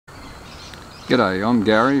G'day, I'm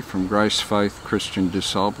Gary from Grace Faith Christian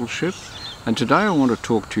Discipleship, and today I want to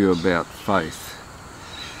talk to you about faith.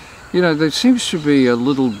 You know, there seems to be a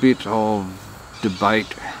little bit of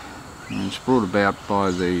debate, and it's brought about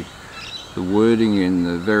by the wording in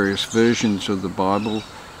the various versions of the Bible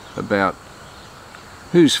about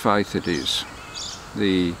whose faith it is.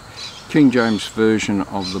 The King James Version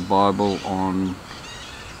of the Bible on,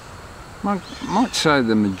 I might say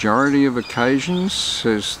the majority of occasions,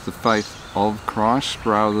 says the faith of Christ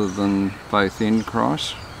rather than faith in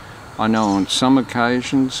Christ. I know on some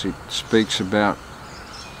occasions it speaks about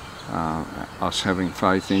us having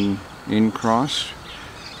faith in Christ,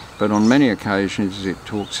 but on many occasions it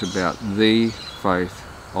talks about the faith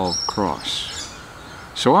of Christ.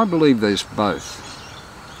 So I believe there's both.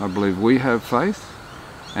 I believe we have faith,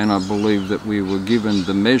 and I believe that we were given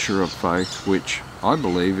the measure of faith, which I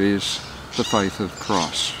believe is the faith of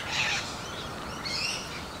Christ.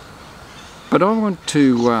 But I want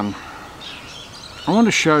to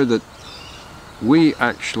show that we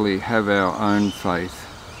actually have our own faith,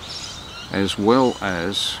 as well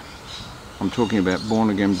as, I'm talking about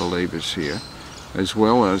born-again believers here, as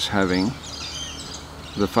well as having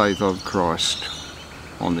the faith of Christ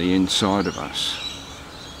on the inside of us.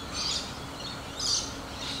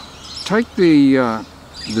 Take the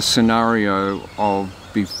scenario of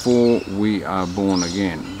before we are born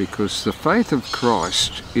again, because the faith of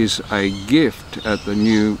Christ is a gift at the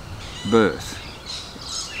new birth.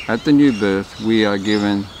 At the new birth we are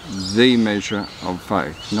given the measure of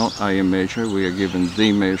faith, not a measure, we are given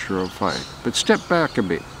the measure of faith. But step back a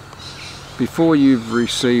bit, before you've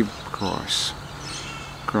received Christ.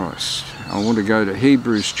 I want to go to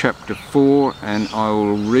Hebrews chapter 4, and I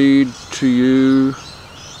will read to you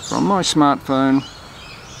from my smartphone.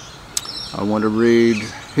 I want to read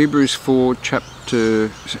Hebrews chapter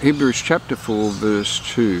 4 verse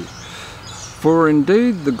 2. For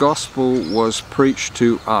indeed the gospel was preached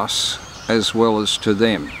to us as well as to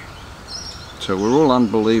them. So we're all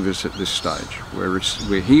unbelievers at this stage.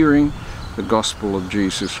 We're hearing the gospel of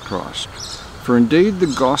Jesus Christ. For indeed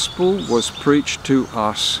the gospel was preached to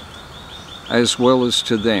us as well as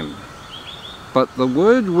to them. But the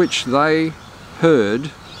word which they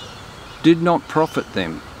heard did not profit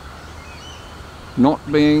them,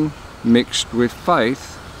 not being mixed with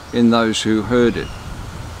faith in those who heard it.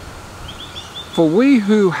 For we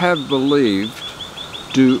who have believed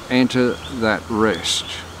do enter that rest.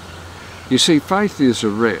 You see, faith is a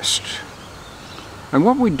rest. And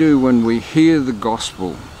what we do when we hear the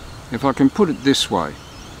gospel, if I can put it this way,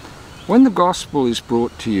 when the gospel is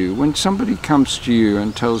brought to you, when somebody comes to you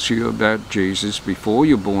and tells you about Jesus before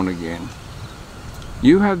you're born again,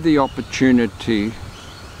 you have the opportunity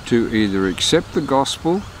to either accept the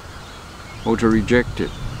gospel or to reject it.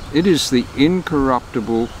 It is the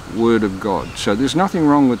incorruptible Word of God. So there's nothing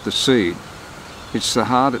wrong with the seed. It's the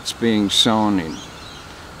heart it's being sown in.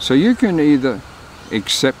 So you can either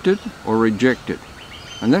accept it or reject it.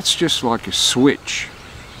 And that's just like a switch.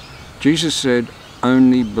 Jesus said,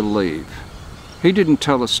 only believe. He didn't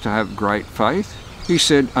tell us to have great faith. He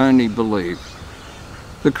said, only believe.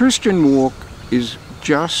 The Christian walk is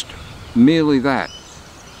just merely that.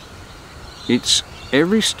 It's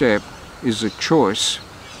every step is a choice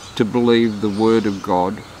to believe the Word of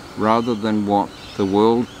God rather than what the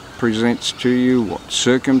world presents to you, what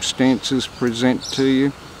circumstances present to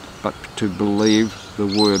you, but to believe the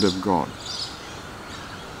Word of God.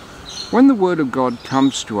 When the Word of God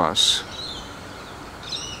comes to us,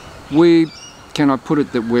 can I put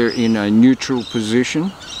it that we're in a neutral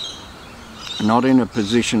position, not in a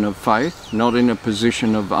position of faith, not in a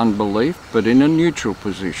position of unbelief, but in a neutral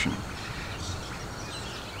position.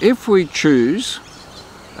 If we choose,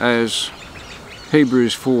 as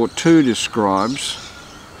Hebrews 4:2 describes,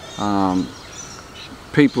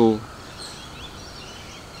 people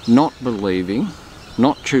not believing,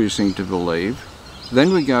 not choosing to believe,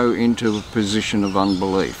 then we go into a position of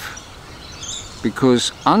unbelief.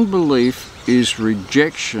 Because unbelief is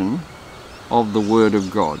rejection of the Word of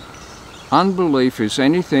God. Unbelief is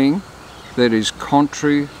anything that is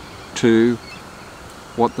contrary to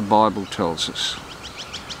what the Bible tells us.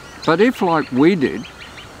 But if, like we did,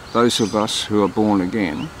 those of us who are born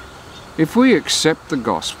again, if we accept the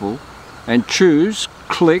gospel and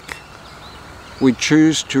we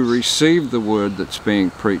choose to receive the word that's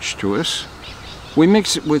being preached to us, we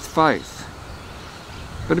mix it with faith.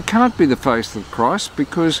 But it can't be the faith of Christ,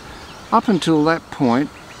 because up until that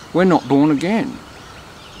point, we're not born again.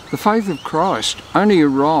 The faith of Christ only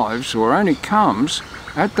arrives or only comes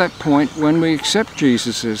at that point when we accept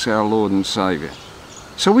Jesus as our Lord and Saviour.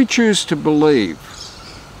 So we choose to believe,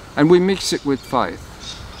 and we mix it with faith.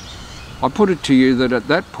 I put it to you that at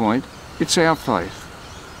that point, it's our faith.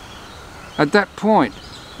 At that point,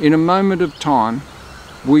 in a moment of time,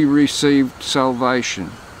 we received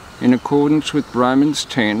salvation in accordance with Romans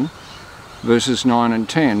 10, verses 9 and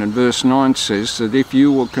 10. And verse 9 says that if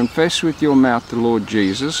you will confess with your mouth the Lord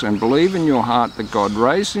Jesus and believe in your heart that God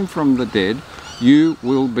raised him from the dead, you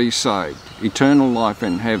will be saved, eternal life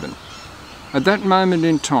in heaven. At that moment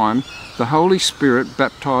in time, the Holy Spirit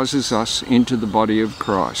baptizes us into the body of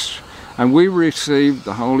Christ. And we receive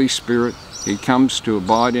the Holy Spirit. He comes to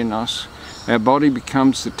abide in us. Our body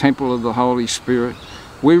becomes the temple of the Holy Spirit.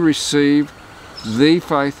 We receive the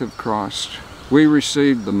faith of Christ. We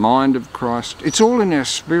receive the mind of Christ. It's all in our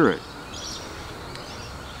spirit.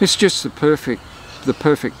 It's just the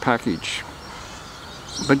perfect package.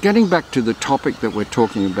 But getting back to the topic that we're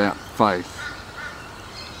talking about, faith,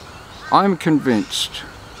 I'm convinced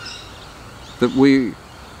that we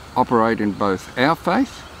operate in both our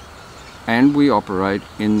faith and we operate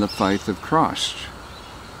in the faith of Christ.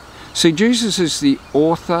 See, Jesus is the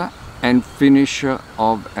author and finisher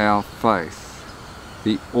of our faith.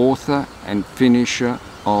 The author and finisher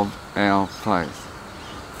of our faith.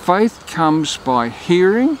 Faith comes by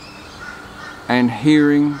hearing, and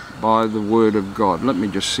hearing by the Word of God. Let me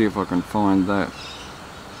just see if I can find that.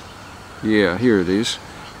 Yeah, here it is.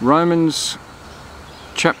 Romans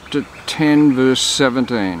chapter 10, verse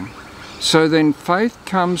 17. So then faith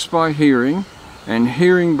comes by hearing, and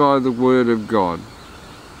hearing by the Word of God.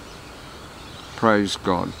 Praise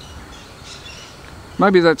God.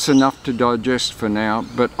 Maybe that's enough to digest for now,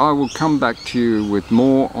 but I will come back to you with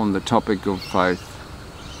more on the topic of faith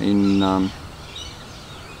in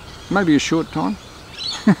maybe a short time.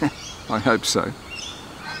 I hope so.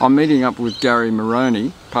 I'm meeting up with Gary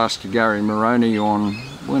Moroney, Pastor Gary Moroney, on,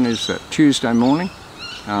 when is that, Tuesday morning?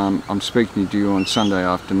 I'm speaking to you on Sunday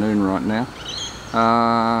afternoon right now.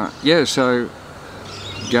 Yeah, so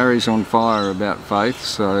Gary's on fire about faith,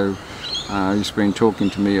 so he's been talking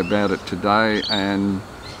to me about it today, and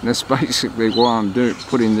that's basically why I'm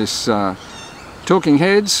putting this Talking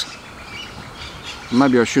Heads,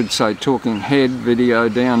 maybe I should say Talking Head video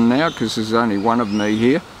down now, because there's only one of me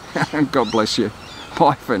here. God bless you.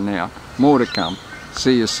 Bye for now. More to come.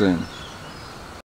 See you soon.